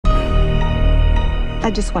I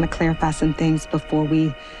just want to clarify some things before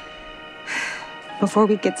we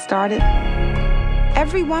get started.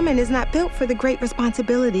 Every woman is not built for the great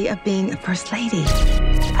responsibility of being a first lady.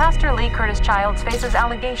 Pastor Lee-Curtis Childs faces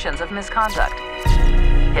allegations of misconduct.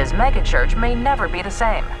 His megachurch may never be the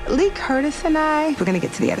same. Lee-Curtis and we're gonna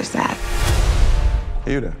get to the other side.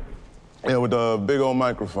 You there? Yeah, with the big old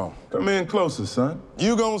microphone. Come in closer, son.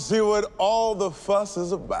 You gonna see what all the fuss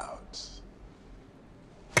is about.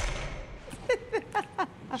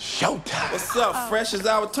 Showtime. What's up? Fresh is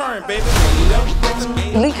our turn, baby.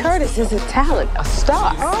 Lee-Curtis is a talent, a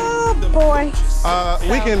star. Oh, boy.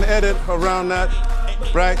 We can edit around that,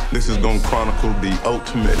 right? This is gonna chronicle the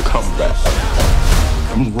ultimate comeback.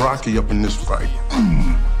 I'm Rocky up in this fight.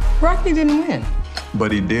 Rocky didn't win.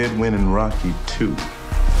 But he did win in Rocky 2.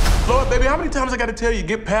 Lord, baby, how many times I gotta tell you,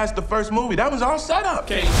 get past the first movie? That was all set up.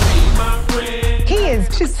 He is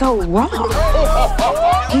just so wrong.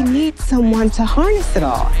 He needs someone to harness it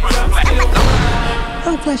all.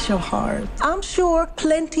 Oh, bless your heart. I'm sure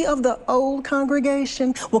plenty of the old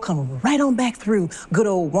congregation will come right on back through good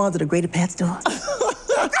old Wanda the Greater Pat's door.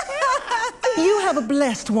 You have a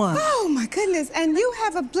blessed one. Oh, my goodness. And you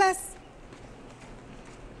have a blessed...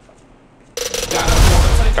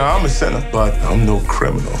 I'm a sinner, but I'm no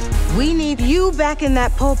criminal. We need you back in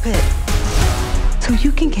that pulpit so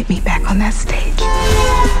you can get me back on that stage.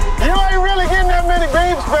 You ain't really getting that many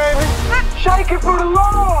beeps, baby. Shake it for the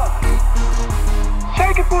Lord.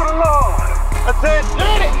 Shake it for the Lord. I said,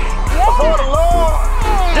 get it for the Lord.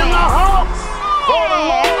 In my heart for the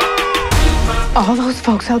Lord. All those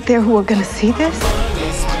folks out there who are going to see this,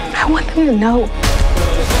 I want them to know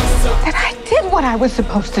that I did what I was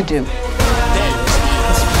supposed to do.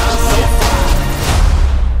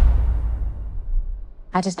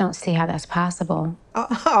 I just don't see how that's possible.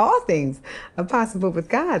 All things are possible with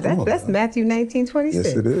God. That's Matthew 19:26.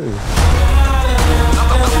 Yes, it is.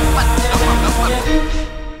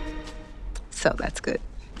 So that's good.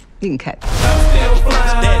 You can cut. I'm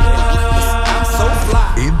so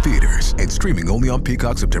fly. In theaters and streaming only on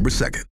Peacock September 2nd.